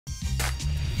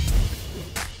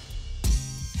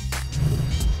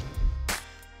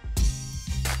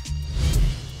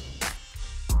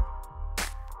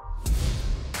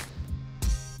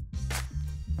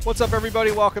What's up,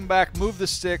 everybody? Welcome back. Move the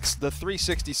Sticks, the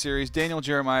 360 series. Daniel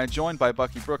Jeremiah, joined by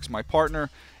Bucky Brooks, my partner.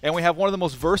 And we have one of the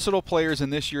most versatile players in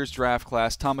this year's draft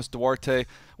class, Thomas Duarte.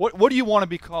 What do you want to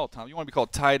be called, Tom? You want to be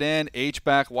called tight end,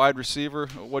 H-back, wide receiver?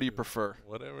 What do you prefer?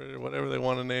 Whatever they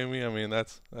want to name me. I mean,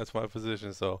 that's my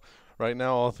position. So right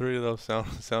now, all three of those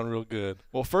sound real good.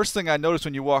 Well, first thing I noticed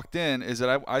when you walked in is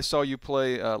that I saw you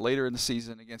play later in the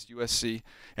season against USC,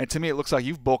 and to me it looks like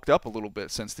you've bulked up a little bit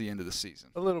since the end of the season.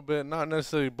 A little bit, not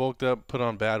necessarily bulked up, put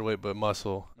on bad weight, but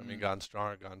muscle. I mean, gotten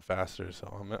stronger, gotten faster.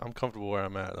 So I'm comfortable where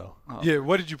I'm at, though. Oh. Yeah,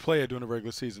 what did you play at during the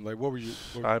regular season? Like, what were you?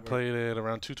 I played at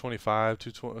around 225,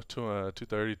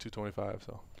 230, 225.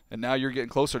 So. And now you're getting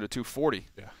closer to 240.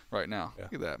 Yeah. Right now. Yeah.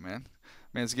 Look at that, man.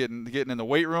 Man's getting in the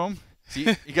weight room.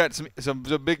 You got some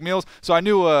big meals. So I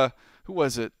knew who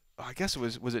was it? I guess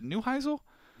was it Neuheisel?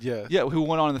 Yeah. Yeah, who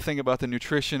went on the thing about the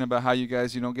nutrition, about how you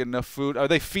guys don't get enough food. Are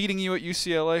they feeding you at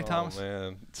UCLA, Thomas? Oh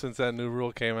man, since that new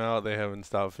rule came out, they haven't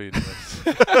stopped feeding us.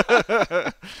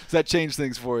 Does that change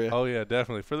things for you? Oh yeah,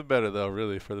 definitely for the better though.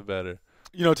 Really for the better.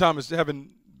 You know, Thomas,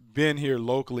 having been here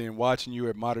locally and watching you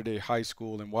at Mater Dei High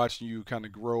School and watching you kind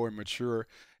of grow and mature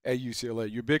at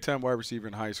UCLA, you're a big-time wide receiver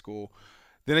in high school.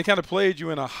 Then they kind of played you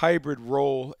in a hybrid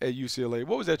role at UCLA.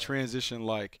 What was that transition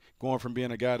like, going from being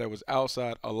a guy that was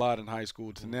outside a lot in high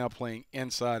school to now playing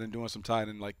inside and doing some tight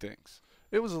end-like things?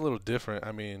 It was a little different.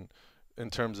 I mean,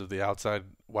 in terms of the outside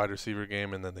wide receiver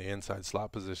game and then the inside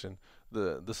slot position.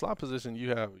 The slot position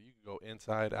you can go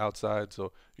inside, outside.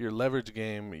 So your leverage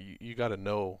game, you got to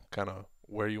know kind of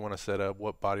where you want to set up,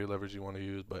 what body leverage you want to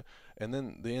use, and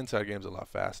then the inside game's a lot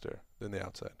faster than the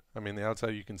outside. I mean, the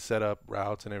outside you can set up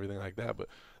routes and everything like that, but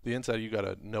the inside you got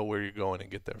to know where you're going and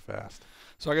get there fast.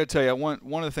 So I got to tell you, one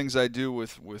of the things I do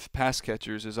with pass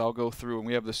catchers is I'll go through, and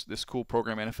we have this cool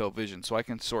program, NFL Vision, so I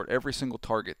can sort every single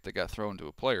target that got thrown to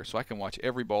a player, so I can watch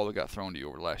every ball that got thrown to you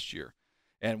over last year.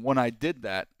 And when I did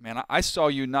that, man, I saw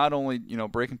you not only,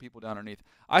 breaking people down underneath,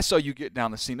 I saw you get down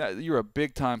the seam. You're a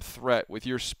big-time threat with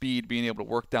your speed, being able to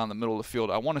work down the middle of the field.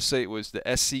 I want to say it was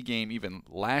the SC game even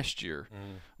last year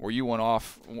where you went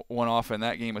off in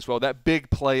that game as well. That big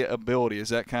play ability, is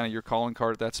that kind of your calling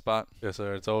card at that spot? Yes,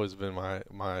 sir. It's always been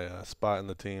my spot in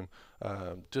the team,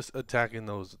 just attacking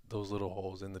those little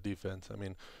holes in the defense. I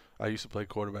mean, I used to play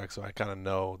quarterback, so I kind of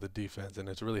know the defense, and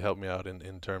it's really helped me out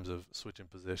in terms of switching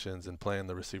positions and playing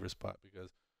the receiver spot because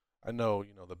I know,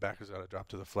 the backer's got to drop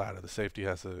to the flat or the safety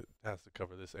has to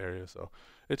cover this area. So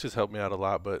it just helped me out a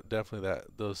lot, but definitely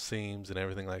those seams and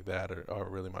everything like that are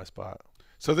really my spot.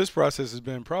 So this process has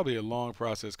been probably a long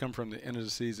process, come from the end of the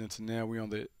season to now we're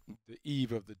on the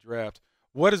eve of the draft.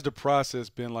 What has the process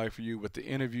been like for you with the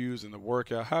interviews and the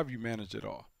workout? How have you managed it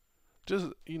all? Just,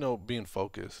 being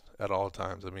focused at all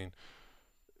times. I mean,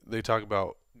 they talk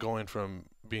about going from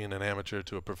being an amateur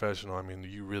to a professional. I mean,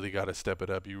 you really got to step it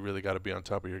up. You really got to be on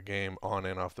top of your game on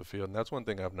and off the field. And that's one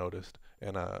thing I've noticed.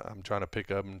 And I'm trying to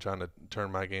pick up and trying to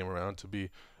turn my game around to be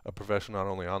a professional not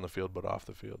only on the field but off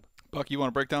the field. Buck, you want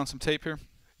to break down some tape here?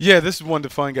 Yeah, this is one of the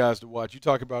fun guys to watch. You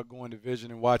talk about going to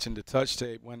Vision and watching the touch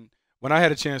tape. When I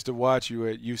had a chance to watch you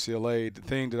at UCLA, the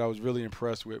thing that I was really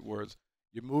impressed with was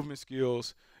your movement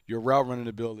skills, your route running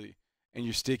ability, and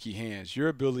your sticky hands, your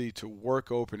ability to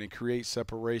work open and create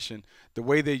separation, the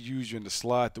way they use you in the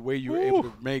slot, the way you were able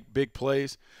to make big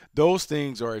plays, those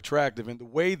things are attractive. And the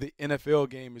way the NFL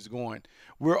game is going,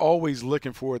 we're always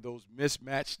looking for those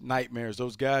mismatched nightmares,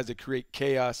 those guys that create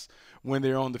chaos when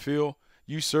they're on the field.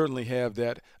 You certainly have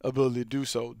that ability to do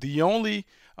so. The only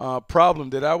problem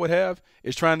that I would have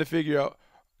is trying to figure out,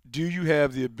 do you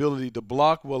have the ability to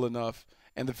block well enough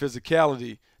and the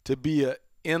physicality to be a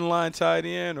inline tight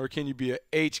end, or can you be a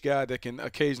H guy that can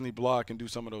occasionally block and do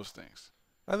some of those things?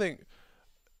 I think,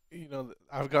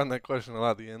 I've gotten that question a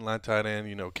lot, the inline tight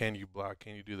end, can you block?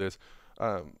 Can you do this?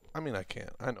 I mean, I can.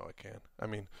 I know I can. I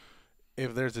mean,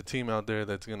 if there's a team out there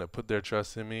that's going to put their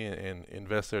trust in me and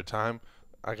invest their time,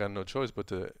 I got no choice but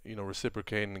to,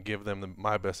 reciprocate and give them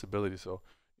my best ability. So,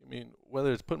 I mean,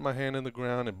 whether it's putting my hand in the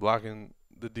ground and blocking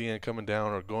the DN coming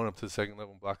down or going up to the second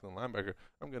level and blocking the linebacker,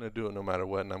 I'm going to do it no matter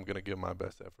what, and I'm going to give my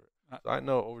best effort. So I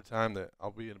know over time that I'll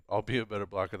be a better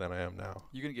blocker than I am now.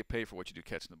 You're going to get paid for what you do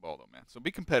catching the ball, though, man. So be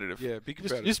competitive. Yeah, be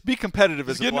competitive. Just be competitive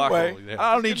as a blocker. Yeah.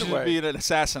 I don't need you to be an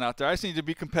assassin out there. I just need you to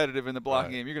be competitive in the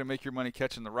blocking game. You're going to make your money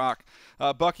catching the rock.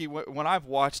 Bucky, when I've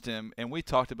watched him, and we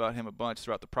talked about him a bunch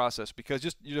throughout the process because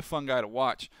you're a fun guy to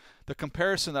watch, the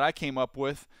comparison that I came up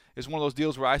with is one of those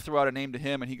deals where I throw out a name to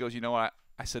him, and he goes, you know what,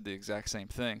 I said the exact same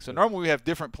thing. So normally we have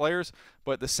different players,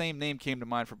 but the same name came to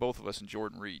mind for both of us in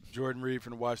Jordan Reed. Jordan Reed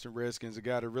from the Washington Redskins, a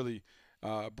guy that really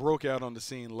broke out on the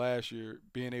scene last year,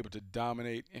 being able to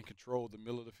dominate and control the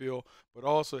middle of the field, but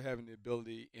also having the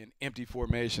ability in empty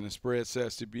formation and spread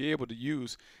sets to be able to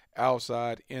use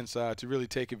outside, inside to really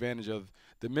take advantage of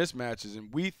the mismatches.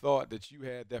 And we thought that you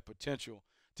had that potential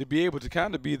to be able to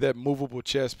kind of be that movable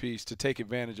chess piece to take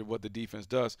advantage of what the defense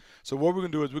does. So what we're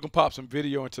going to do is we're going to pop some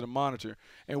video into the monitor,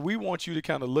 and we want you to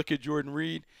kind of look at Jordan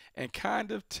Reed and kind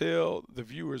of tell the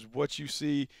viewers what you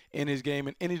see in his game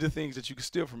and any of the things that you can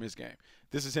steal from his game.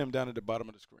 This is him down at the bottom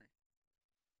of the screen.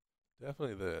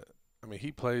 Definitely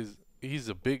he's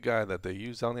a big guy that they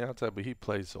use on the outside, but he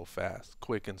plays so fast,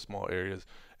 quick in small areas,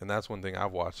 and that's one thing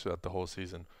I've watched throughout the whole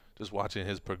season, just watching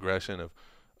his progression of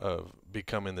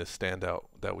becoming this standout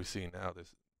that we see now,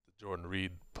 this Jordan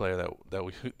Reed player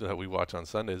that we watch on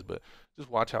Sundays. But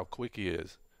just watch how quick he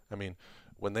is. I mean,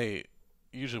 when they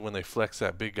flex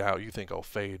that big guy out, you think, oh,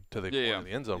 fade to the corner of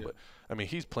the end zone. Yeah. But I mean,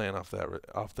 he's playing off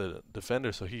the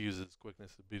defender, so he uses his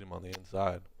quickness to beat him on the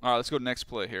inside. All right, let's go to next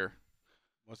play here.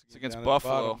 It's against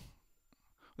Buffalo.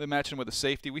 They match him with a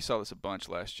safety. We saw this a bunch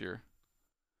last year.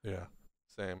 Yeah,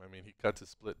 same. I mean, he cuts his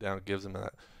split down, gives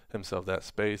himself that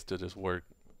space to just work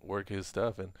his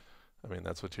stuff, and I mean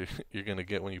that's what you're going to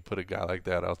get when you put a guy like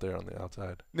that out there on the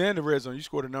outside. Then in the red zone, you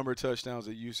scored a number of touchdowns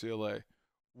at UCLA.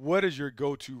 What is your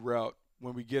go-to route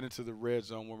when we get into the red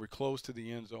zone, when we're close to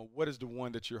the end zone? What is the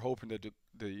one that you're hoping that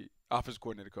the offensive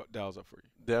coordinator dials up for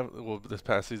you? Well, this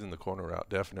past season, the corner route,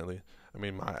 definitely. I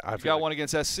mean, I've got one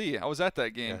against SC. I was at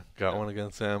that game. Yeah, got one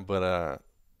against them, but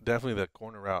definitely that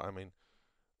corner route. I mean,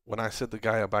 when I set the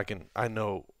guy up, I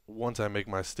know once I make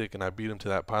my stick and I beat him to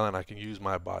that pylon, I can use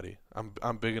my body.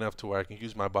 I'm big enough to where I can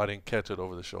use my body and catch it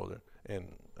over the shoulder.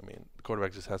 And I mean, the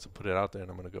quarterback just has to put it out there, and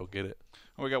I'm going to go get it.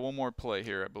 Oh, we got one more play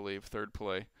here, I believe, third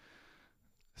play.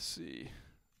 Let's see.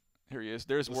 Here he is.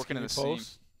 There's working in the seam.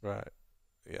 Right.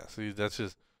 Yeah, so that's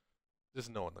just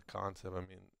knowing the concept. I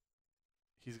mean,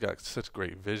 he's got such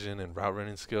great vision and route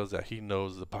running skills that he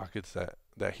knows the pockets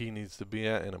that he needs to be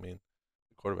at. And, I mean,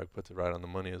 the quarterback puts it right on the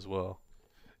money as well.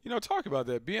 You know, talk about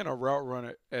that. Being a route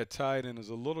runner at tight end is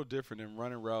a little different than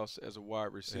running routes as a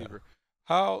wide receiver. Yeah.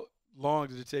 How long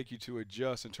did it take you to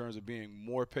adjust in terms of being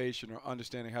more patient or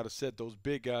understanding how to set those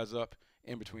big guys up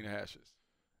in between the hashes?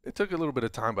 It took a little bit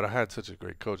of time, but I had such a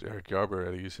great coach, Eric Yarber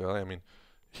at UCLA. I mean,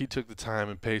 he took the time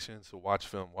and patience to watch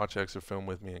extra film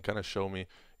with me and kind of show me,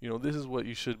 you know, this is what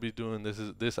you should be doing.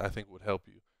 This I think would help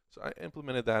you. So I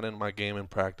implemented that in my game in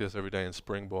practice every day in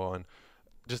spring ball and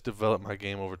just developed my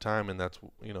game over time, and that's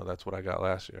what I got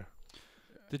last year.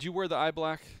 Did you wear the eye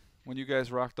black when you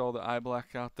guys rocked all the eye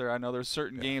black out there? I know there's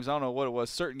certain games, I don't know what it was,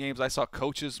 certain games I saw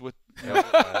coaches with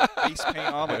face paint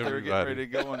on, like they were getting ready to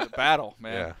go into battle,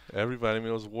 man. Yeah, everybody. I mean,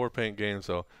 it was a war paint game,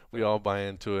 so we all buy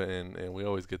into it, and we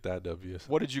always get that W. So.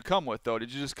 What did you come with, though?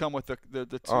 Did you just come with the two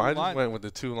lines? I just went with the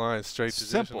 2 lines straight to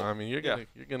Simple. position. I mean, you're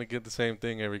gonna get the same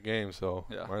thing every game, so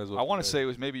might as well. I want to say it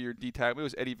was maybe your D-tag. It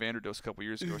was Eddie Vanderdoes a couple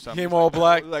years ago or something. Came all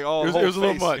black. Like all it was a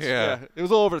little much. Yeah. It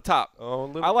was a little over the top. Oh, a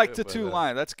little I like bit, the 2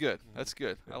 line. That's good. That's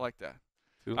good. I like that.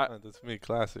 2 lines. That's me.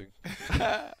 Classic.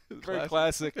 Very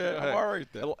classic. Yeah, I'm all right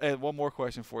there. And one more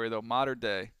question for you, though. Modern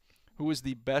day, who is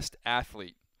the best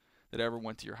athlete that ever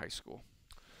went to your high school?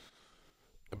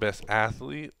 The best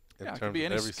athlete? Yeah, it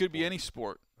could be any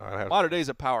sport. Modern day is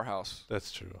a powerhouse.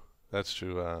 That's true. That's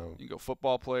true. You can go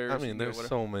football players. I mean, there's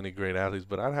so many great athletes,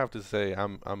 but I'd have to say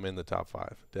I'm in the top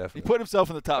 5, definitely. He put himself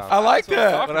in the top 5. I like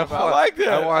that. I like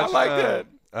that. I like that.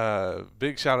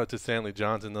 Big shout out to Stanley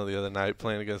Johnson though the other night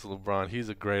playing against LeBron. He's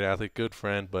a great athlete, good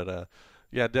friend, but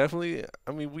yeah, definitely.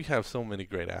 I mean, we have so many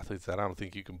great athletes that I don't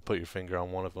think you can put your finger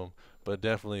on one of them, but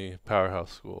definitely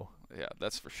powerhouse school. Yeah,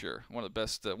 that's for sure. One of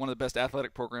the best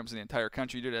athletic programs in the entire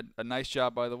country. You did a nice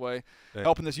job, by the way,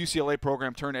 helping this UCLA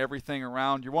program turn everything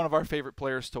around. You're one of our favorite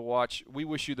players to watch. We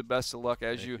wish you the best of luck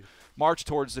as you march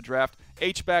towards the draft.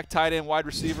 H-back, tight end, wide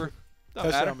receiver.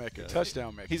 Touchdown maker.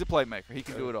 Touchdown maker. He's a playmaker. He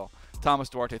can do it all. Thomas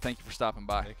Duarte, thank you for stopping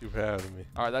by. Thank you for having me.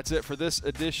 All right, that's it for this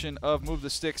edition of Move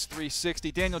the Sticks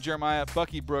 360. Daniel Jeremiah,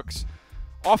 Bucky Brooks.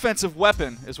 Offensive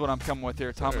weapon is what I'm coming with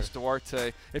here, Thomas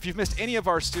Duarte. If you've missed any of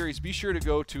our series, be sure to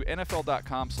go to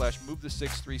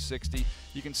NFL.com/MoveTheSticks360.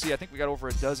 You can see, I think we got over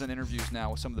a dozen interviews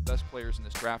now with some of the best players in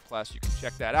this draft class. You can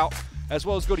check that out, as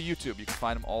well as go to YouTube. You can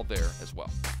find them all there as well.